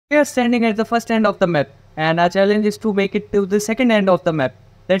We are standing at the first end of the map, and our challenge is to make it to the second end of the map.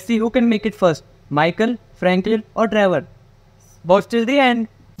 Let's see who can make it first, Michael, Franklin or Trevor. Watch till the end.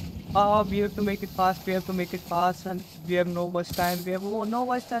 We have to make it fast, we have to make it fast, and we have no much time, we have no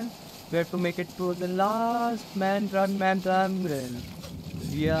much time. We have to make it to the last man run.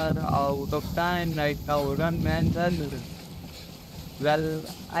 We are out of time right now, run man run. Well,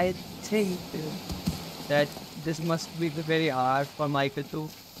 I think that this must be very hard for Michael to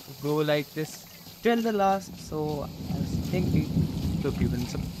go like this till the last, so I was thinking to give him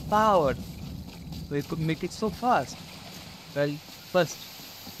some power so he could make it so fast. Well, first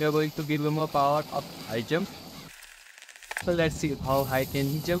we are going to give him a power of high jump. So let's see how high can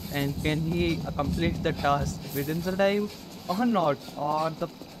he jump and can he accomplish the task within the time or not, or the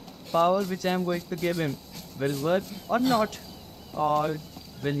power which I am going to give him will work or not, or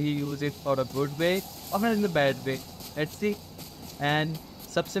will he use it for a good way or in a bad way. Let's see. And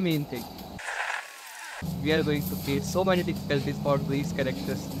सबसे main thing, we are going to face so many difficulties for these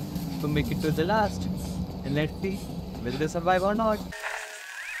characters to make it to the last, and let's see will they survive or not.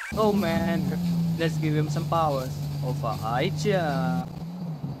 Oh man, let's give him some powers of a high jump.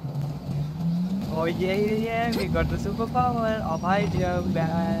 Oh yeah, we got the superpower of high jump,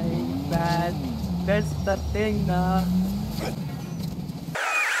 that's the thing now.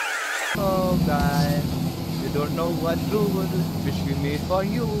 Oh guys, you don't know what rule which we made for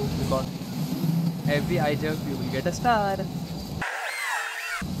you, because every high jump you will get a star.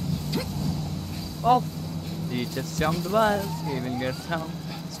 Oh, he just jumped once, he will get some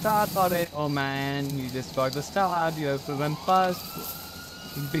star for it. Oh man, you just got the star, you have to run fast.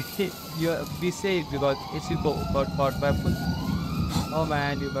 Be safe, because if you got caught by foot. Oh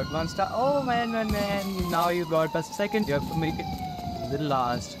man, you got one star. Oh man, now you got a second, you have to make it to the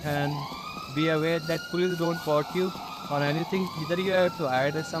last. And be aware that police don't caught you or anything. Either you have to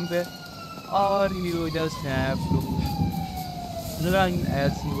hide somewhere, or you just have to run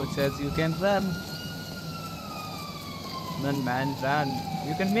as much as you can run. Run man, run.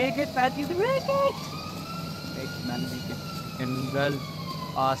 You can make it, man, you can make it. Make it, man, make it. You can run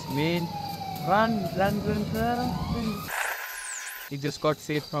past me. Run. He just got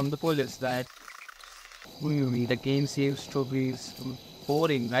saved from the police. That the game seems to be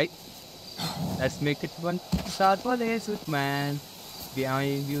boring, right? Let's make it one star police, man.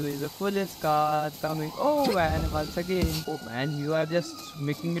 Behind you is a police car coming. Oh man, once again. Oh man, you are just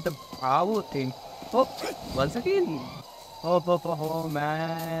making it a power thing. Oh, once again. Oh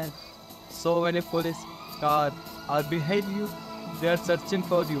man. So many police cars are behind you. They are searching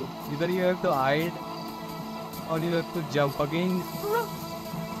for you. Either you have to hide or you have to jump again.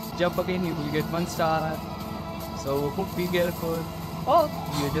 Jump again, you will get one star. So be careful. Oh,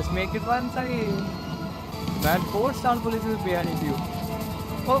 you just make it once again. Man, 4-star police is behind you.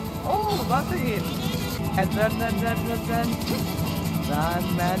 Oh, once again. And run. Run,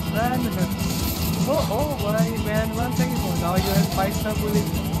 man, run. Oh, boy, man, once again. Oh, now you have 5-star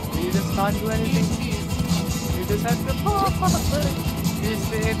police. You just can't do anything. You just have to be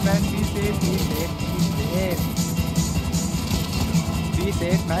safe, man, be safe. Be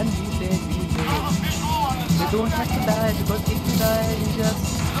safe, man, be safe. You don't have to die, because if you die, you just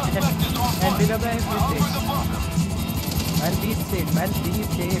ended up everything. Man, be safe, man, be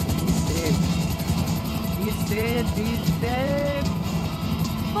safe.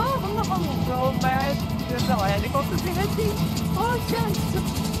 Oh man, there's a helicopter behind me. Oh shit.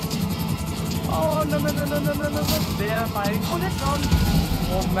 Oh no, they are firing bullets on.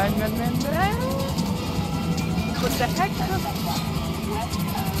 Oh man. What the heck?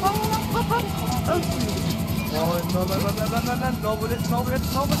 Oh no, no bullets. Oh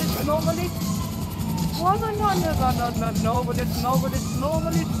no bullets.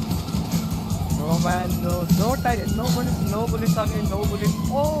 Oh man, no target, no bullets again, no bullets.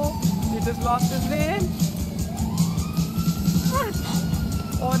 Oh, he just lost his lane.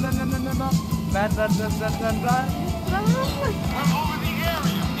 Oh no. Man, run.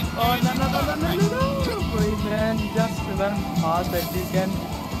 Oh no. Please, man, just run fast as you can.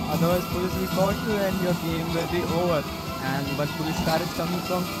 Otherwise, police will caught you and your game will be over. And one police car is coming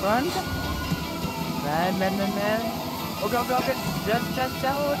from front. Man. Okay. Just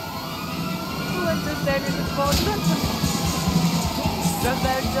out. Just died in the spot. Just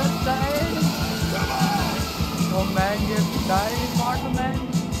died. Oh man, you have to die in water, man.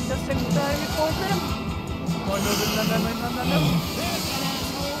 Just die in water. Oh no.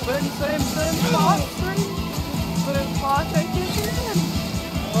 Swim fast, I can.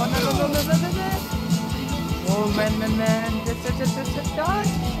 Oh no. Oh man. Just die.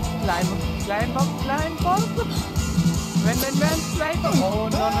 Climb up. Man, slide. Oh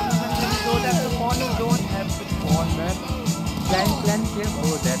no. can claim.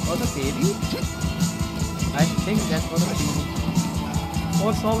 Oh, that was a baby? I think that was a baby.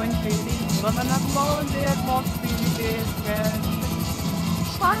 Oh, so many babies. Run along there, Fox baby days can.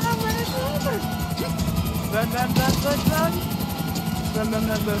 Run.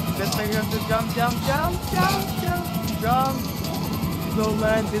 Let's make him to jump. So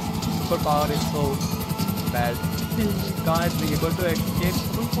man, this superpower is so bad. He can't be able to escape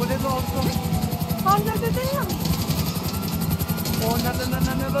from police also. Oh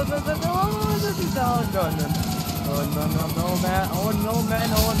no, man.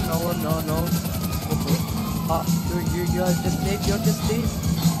 Oh no. You're just late.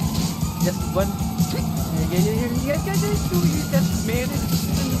 Just one. Yeah. You just made it.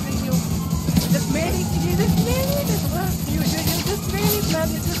 You just made it. You just made it, man. You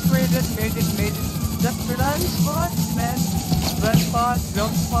just made it. Just run fast, man. Run fast,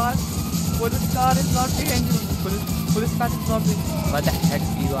 jump fast. Police car is not behind you. Police car is not behind you. What the heck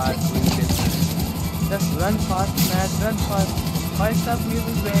you are doing this? Just run fast, man. Run fast. 5-star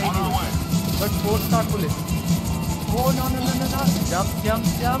music behind you. But 4-star police. Oh no.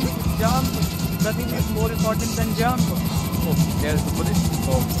 Jump. Nothing is more important than jump. Oh, there's the police.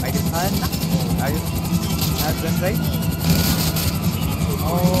 Oh, I can hide. I run right.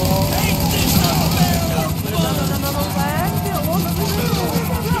 Oh.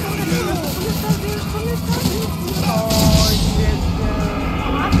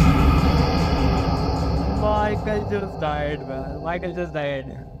 Michael just died, man. Michael just died.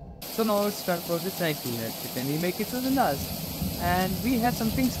 So now it's time for the cycling. Can we make it to the last? And we have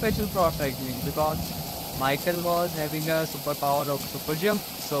something special for our cycling because Michael was having a superpower of super jump.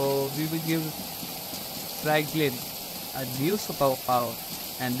 So we will give Franklin a new superpower,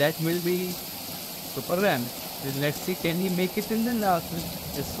 and that will be super run. Let's see, can he make it in the last with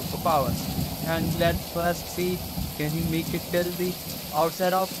his superpower? And let's first see, can he make it till the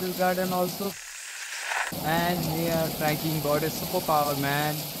outside of the garden also? And here Franklin got a superpower,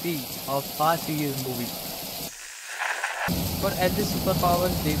 man. See how fast he is moving. For every superpower,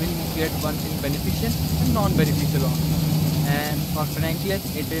 they will get one thing beneficial and non-beneficial also. And for Franklin,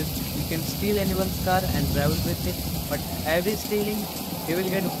 it is you can steal anyone's car and travel with it, but every stealing, he will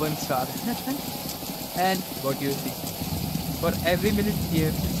get 1 star. And what you see, for every minute you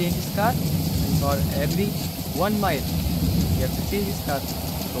have to change his car, and for every 1 mile you have to change his car.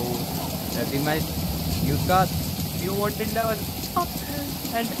 So every mile, new car, new wanted level.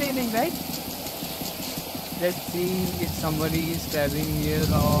 Entertaining, right? Let's see if somebody is traveling here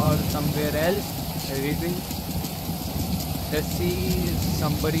or somewhere else. Everything. Let's see if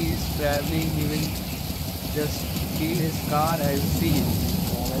somebody is traveling. He will just steal his car. I will see it.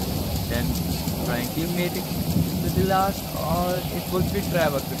 Then Franklin made it to the last, or it would be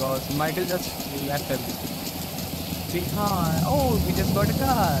Trevor because Michael just left everything behind. Oh, we just got a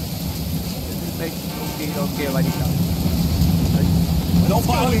car. This is like okay, what is that?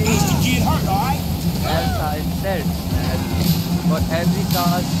 Nobody needs to get hurt, alright? As I said, for every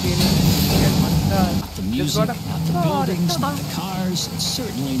car stealing, you get 1 star. Not the music, not the buildings, not the cars, and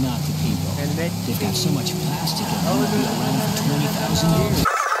certainly not the people. They've got so much plastic in them, they'll be around for 20,000 years.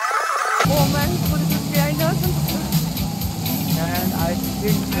 Oh man, what is this behind us? And I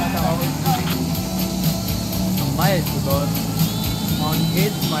think that I was doing a mile because on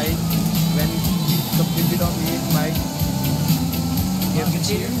 8th mile, when it's completed on 8th mile, you have to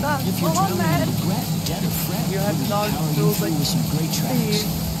If you're traveling with regret, debt, or fret, you have to power you through with some great tracks.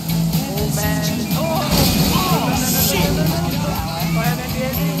 Oh man. Oh shit!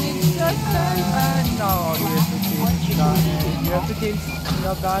 And now you have to change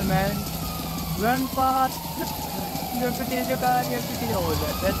your car, man. Run fast. You have to change your car. You have to change all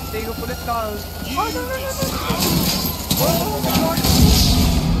that. Let's take a police car.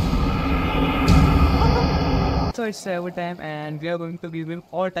 So it's Trevor time, and we are going to give him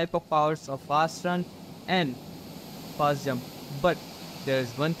all type of powers of fast run and fast jump. But there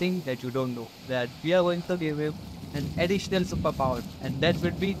is one thing that you don't know, that we are going to give him an additional superpower, and that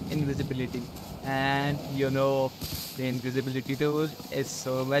would be invisibility. And you know, the invisibility tool is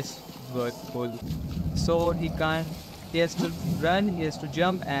so much worthful. So he has to run, he has to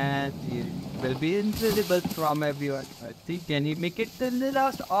jump, and he will be invisible from everyone. I think, can he make it till the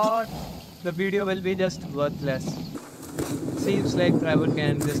last, or the video will be just worthless? Seems like Trevor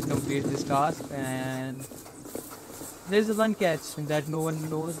can just complete this task, and there's one catch that no one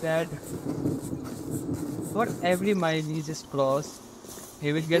knows, that for every mile he just cross,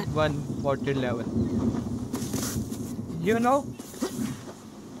 he will get 1 water level. You know,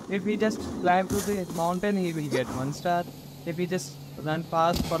 if he just climb to the mountain, he will get 1 star. If he just run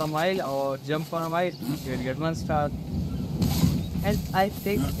fast for a mile or jump for a mile, he will get 1 star. And I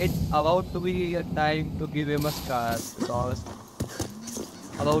think it's about to be a time to give him a scar, because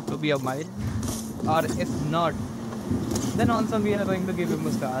about to be a mile. Or if not, then also we are going to give him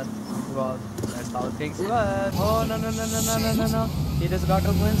a star, because that's how things work. Oh no no no no no no no no! He just got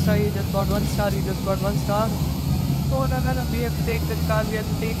a 1 star. He just got 1 star. He just got 1 star. Oh no no no! We have to take this car. We have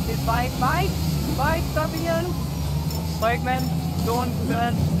to take this bike. Bike, come here. Bike man, don't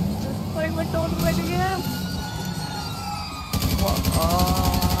run. Bike man, don't run here.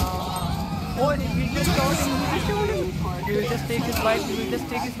 Oh, he just shot him. He just shot him. We will just take his bike. We will just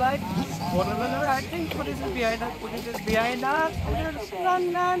take his bike. Oh no no no! I think police is behind us. Police is behind us.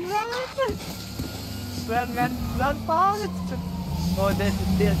 Run man, run! Run man, run fast! Oh, there's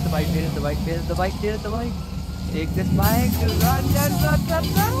the bike. There's the bike. There's the bike. There's the bike. Take this bike. Run, run, run, run,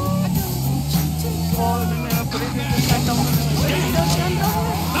 run! Oh no no no! Police is just right down.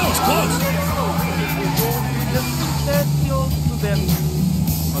 That was close. We just stay close to them.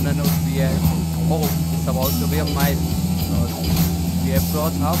 Oh no no! We are. Oh, it's about to be a mile. We have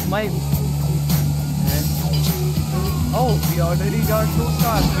crossed half mile. And oh, we already got 2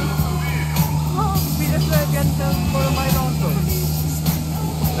 stars. Oh, we just again for a mile also.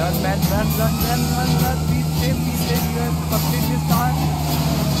 Run man, run, run, run, run, run. Be safe, you have to complete this time.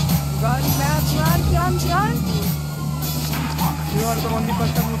 Run man, run, run, run. You are the only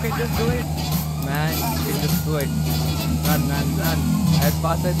person who can just do it. Man, you can just do it. Run man, run. As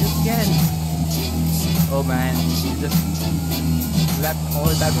fast as you can. Oh man, you just left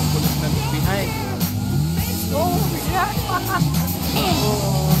all type of policemen behind. Oh yeah! Oh.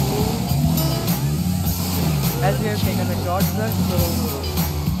 As we have taken a shortcut, so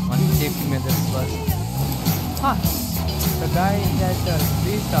on safety measures first. Huh? The guy has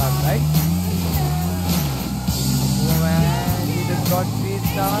 3 stars, right? Oh man, he just got 3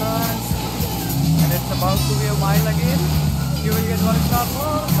 stars, and it's about to be a mile again. You will get 1 star.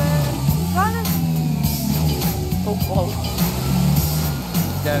 Oh man, run it! Oh, oh.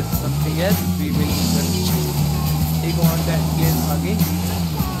 There's something else. We will just take on that game again.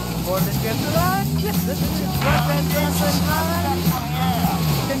 For this game to run. Run.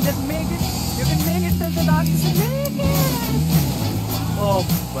 You can just make it. You can make it till the last. You can make it. Oh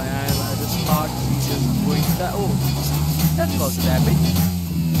man, I just thought he just going that. Oh, that was damage.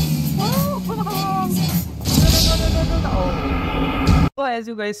 Oh. So as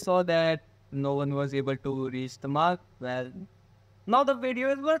you guys saw that no one was able to reach the mark, well, now the video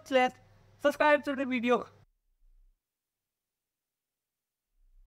is worthless. Subscribe to the video.